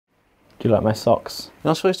Do you like my socks?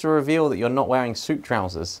 You're not supposed to reveal that you're not wearing suit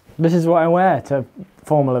trousers. This is what I wear to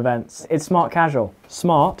formal events. It's smart casual.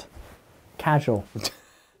 Smart casual.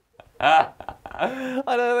 I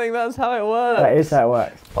don't think that's how it works. That is how it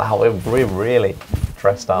works. Wow, we're really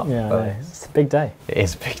dressed up. Yeah, no, it's a big day. It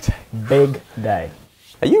is a big day. Big day.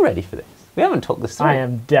 Are you ready for this? We haven't talked this through. I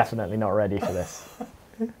am definitely not ready for this.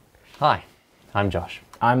 Hi, I'm Josh.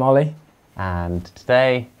 I'm Ollie. And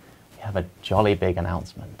today we have a jolly big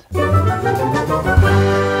announcement. Made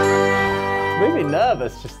me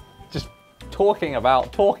nervous just talking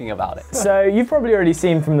about it. So you've probably already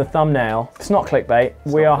seen from the thumbnail, it's not clickbait,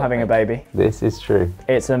 we are having a baby. This is true.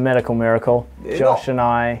 It's a medical miracle. Josh and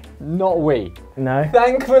I... Not we. No?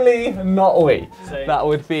 Thankfully, not we. So that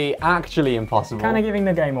would be actually impossible. Kind of giving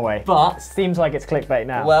the game away. But... Seems like it's clickbait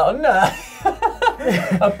now. Well, no.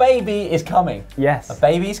 A baby is coming. Yes. A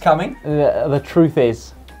baby's coming. The truth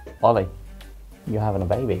is, Ollie, you're having a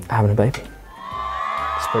baby. Having a baby.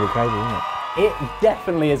 It's pretty crazy, isn't it? It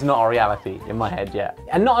definitely is not a reality in my head yet.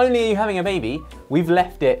 And not only are you having a baby, we've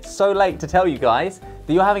left it so late to tell you guys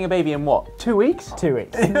that you're having a baby in what, 2 weeks? 2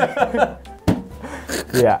 weeks.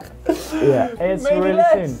 Yeah. It's Maybe really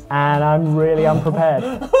less. soon. And I'm really unprepared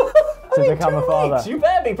to become a father. Weeks. You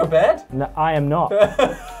better be prepared. No, I am not.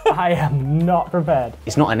 I am not prepared.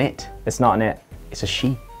 It's not an it. It's not an it. It's a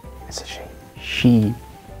she. It's a she. She.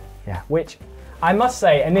 Yeah. Which, I must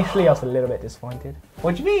say, initially I was a little bit disappointed.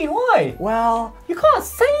 What do you mean? Why? Well, You can't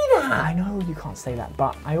say that. I know you can't say that,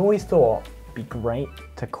 but I always thought it'd be great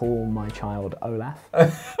to call my child Olaf.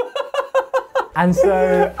 And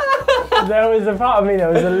so there was a part of me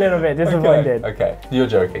that was a little bit disappointed. Okay, you're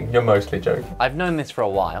joking. You're mostly joking. I've known this for a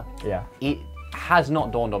while. Yeah. It has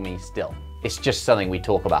not dawned on me still. It's just something we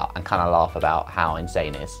talk about and kind of laugh about how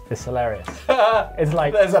insane it is. It's hilarious. It's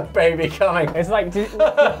like... There's a baby coming. It's like...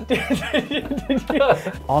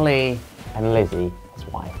 Ollie and Lizzie, his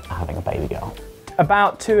wife, are having a baby girl.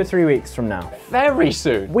 About 2 or 3 weeks from now. Very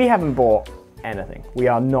soon. We haven't bought anything. We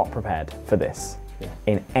are not prepared for this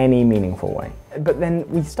in any meaningful way. But then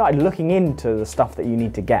we started looking into the stuff that you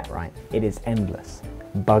need to get, right? It is endless.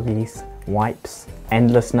 Buggies, wipes,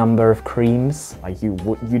 endless number of creams. Like you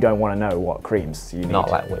don't want to know what creams you need.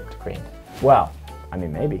 Not like whipped cream. Well, I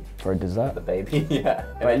mean maybe for a dessert. The baby, yeah.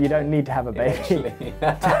 But you don't need to have a baby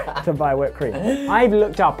to buy whipped cream. I've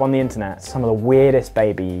looked up on the internet some of the weirdest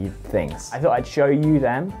baby things. I thought I'd show you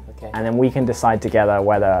them, and then we can decide together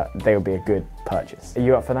whether they would be a good purchase. Are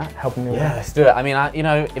you up for that? Helping me with that? Let's do it. I mean, you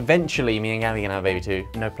know, eventually me and Gabby are gonna have a baby too.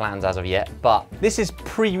 No plans as of yet, but this is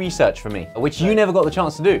pre-research for me, which you never got the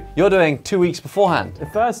chance to do. You're doing 2 weeks beforehand.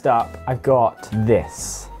 First up, I've got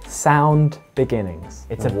this. Sound Beginnings.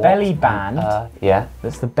 It's a belly band. Yeah.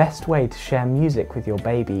 That's the best way to share music with your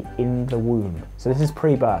baby in the womb. So this is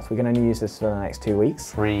pre-birth. We're going to use this for the next 2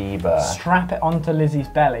 weeks. Pre-birth. Strap it onto Lizzie's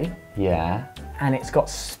belly. Yeah. And it's got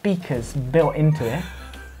speakers built into it.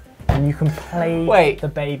 And you can play the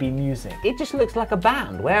baby music. It just looks like a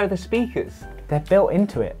band. Where are the speakers? They're built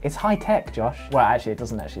into it. It's high tech, Josh. Well, actually, it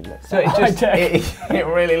doesn't actually look So it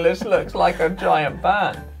really just looks like a giant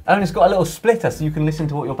band. And it's got a little splitter so you can listen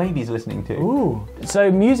to what your baby's listening to. Ooh. So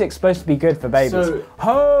music's supposed to be good for babies. So,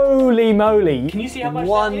 holy moly. Can you see how much that is?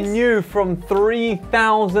 One new from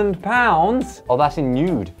 £3,000. Oh, that's in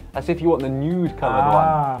nude. That's if you want the nude coloured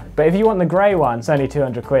one. But if you want the grey one, it's only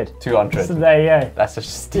 200 quid. 200. So there you go. That's a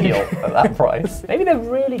steal at that price. Maybe they're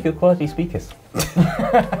really good quality speakers.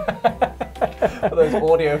 For those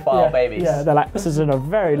audiophile babies. Yeah, they're like, this is in a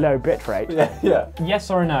very low bit rate. Yeah. Yes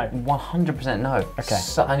or no? 100% no. Okay.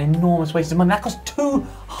 So an enormous waste of money. That costs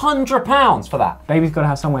 £200 for that. Baby's got to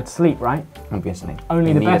have somewhere to sleep, right? Obviously.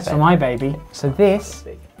 Only the best for my baby. So this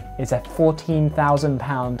is a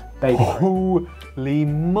 £14,000 baby. Holy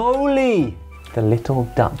moly! The little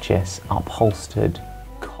Duchess upholstered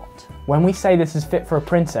cot. When we say this is fit for a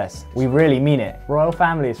princess, we really mean it. Royal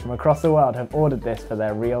families from across the world have ordered this for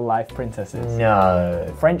their real-life princesses.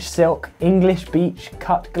 No. French silk, English beech,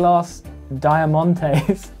 cut glass,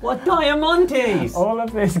 diamantes. What diamantes? All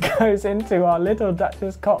of this goes into our little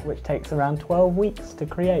Duchess cot, which takes around 12 weeks to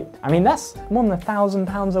create. I mean, that's more than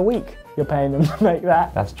 £1,000 a week you're paying them to make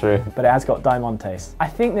that. That's true. But it has got diamantes. I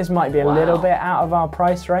think this might be a little bit out of our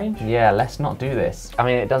price range. Yeah, let's not do this. I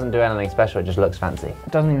mean, it doesn't do anything special, it just looks fancy.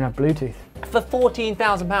 It doesn't even have Bluetooth. For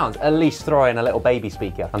 £14,000, at least throw in a little baby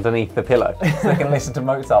speaker underneath the pillow so they can listen to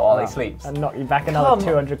Mozart while he sleeps. And knock you back another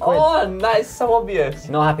 200 quid. Come on, that is so obvious.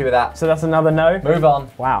 Not happy with that. So that's another no? Move on.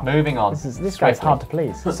 Wow. Moving on. This guy's hard to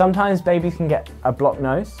please. Sometimes babies can get a blocked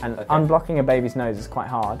nose, and unblocking a baby's nose is quite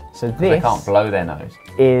hard. So this They can't blow their nose.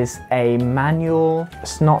 Is a manual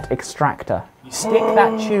snot extractor. You stick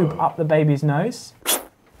that tube up the baby's nose,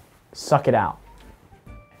 suck it out.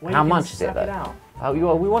 How much is it though? We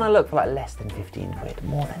want to look for like less than 15 quid.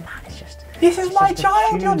 More than that, it's just... This is my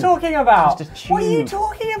child you're talking about! Just a tube. What are you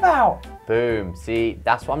talking about? Boom, see,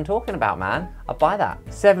 that's what I'm talking about, man. I'd buy that.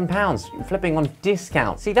 £7, flipping on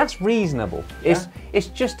discount. See, that's reasonable. Yeah. It's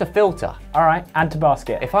just a filter. All right, add to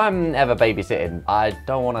basket. If I'm ever babysitting, I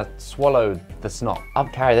don't want to swallow the snot. I'll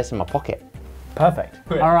carry this in my pocket. Perfect.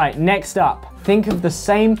 All right, next up. Think of the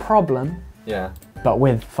same problem, but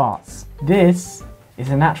with farts. This is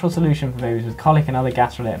a natural solution for babies with colic and other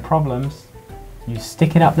gas-related problems. You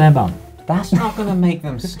stick it up their bum. That's not going to make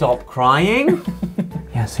them stop crying.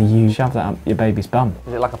 Yeah, so you shove that up your baby's bum.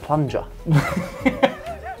 Is it like a plunger?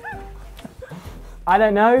 I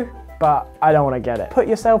don't know, but I don't want to get it. Put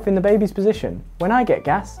yourself in the baby's position. When I get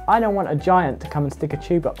gas, I don't want a giant to come and stick a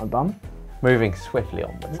tube up my bum. Moving swiftly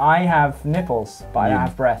onwards. I have nipples, but I don't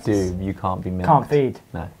have breasts. Dude, you can't be milked. Can't feed.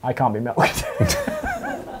 No. I can't be milked.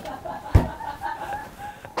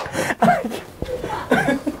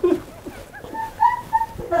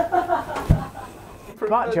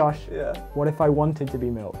 But Josh, what if I wanted to be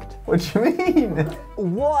milked? What do you mean?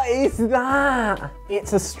 What is that?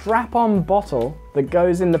 It's a strap-on bottle that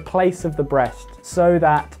goes in the place of the breast so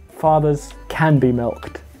that fathers can be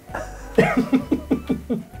milked.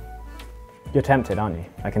 You're tempted, aren't you?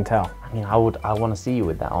 I can tell. I mean, I want to see you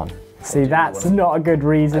with that on. See, that's not a good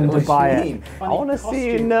reason to buy it. I want to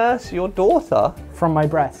see you nurse your daughter. From my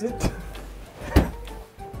breast.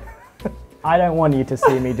 I don't want you to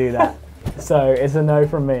see me do that. So it's a no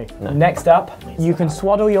from me. No. Next up, you can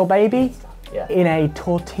swaddle your baby in a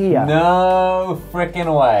tortilla. No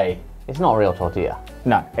freaking way. It's not a real tortilla.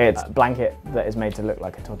 No, it's a blanket that is made to look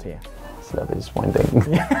like a tortilla. It's a little bit disappointing.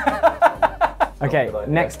 Okay,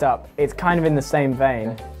 next up, it's kind of in the same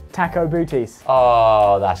vein. Taco booties.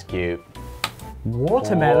 Oh, that's cute.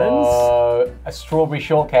 Watermelons. Whoa. A strawberry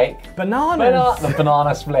shortcake. Bananas. The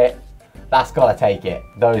banana split. That's gotta take it.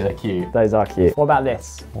 Those are cute. Those are cute. What about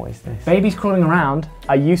this? What is this? Babies crawling around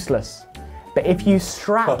are useless. But if you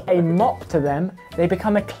strap a mop to them, they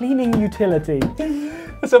become a cleaning utility.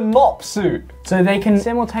 It's a mop suit. So they can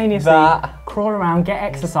simultaneously crawl around, get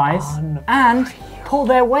exercise, and pull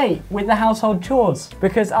their weight with the household chores.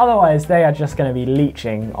 Because otherwise they are just gonna be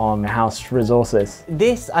leeching on house resources.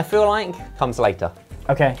 This, I feel like, comes later.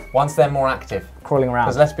 Okay. Once they're more active. Crawling around.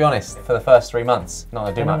 Because let's be honest, for the first 3 months, not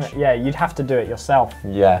gonna do much. Yeah, you'd have to do it yourself.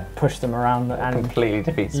 Yeah. Push them around and... completely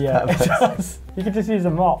defeats the purpose. It does. You could just use a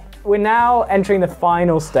mop. We're now entering the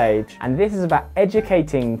final stage, and this is about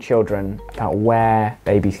educating children about where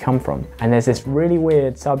babies come from. And there's this really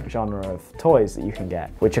weird subgenre of toys that you can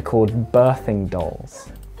get, which are called birthing dolls.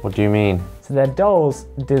 What do you mean? So they're dolls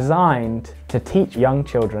designed to teach young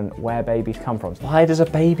children where babies come from. Why does a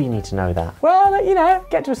baby need to know that? Well, you know,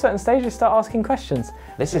 get to a certain stage, you start asking questions.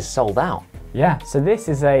 This is sold out. Yeah, so this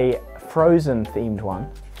is a Frozen themed one.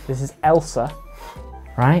 This is Elsa,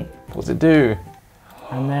 right? What does it do?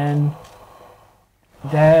 And then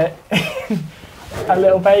there, a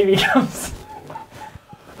little baby comes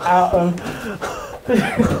out of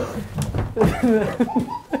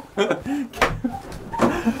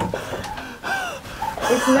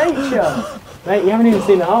It's nature. Mate, you haven't even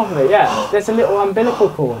seen the half of it yet. There's a little umbilical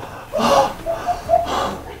cord.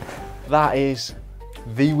 That is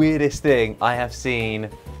the weirdest thing I have seen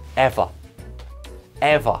ever.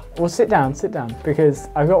 Ever. Well, sit down, because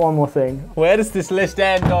I've got one more thing. Where does this list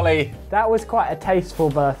end, Ollie? That was quite a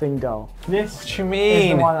tasteful birthing doll. This what do you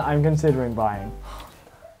mean? is the one that I'm considering buying.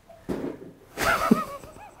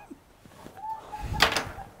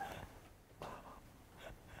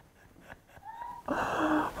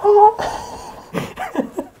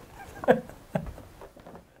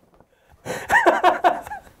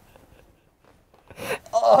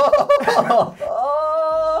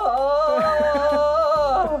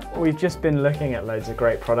 We've just been looking at loads of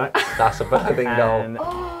great products. That's a birthing doll.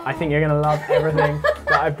 I think you're going to love everything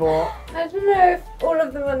that I bought. I don't know if all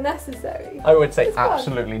of them are necessary. I would say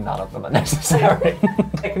absolutely none of them are necessary.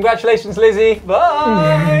 Hey, congratulations, Lizzie.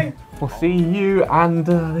 Bye. We'll see you and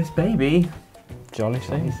this baby jolly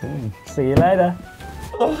soon. See you later.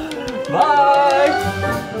 Bye.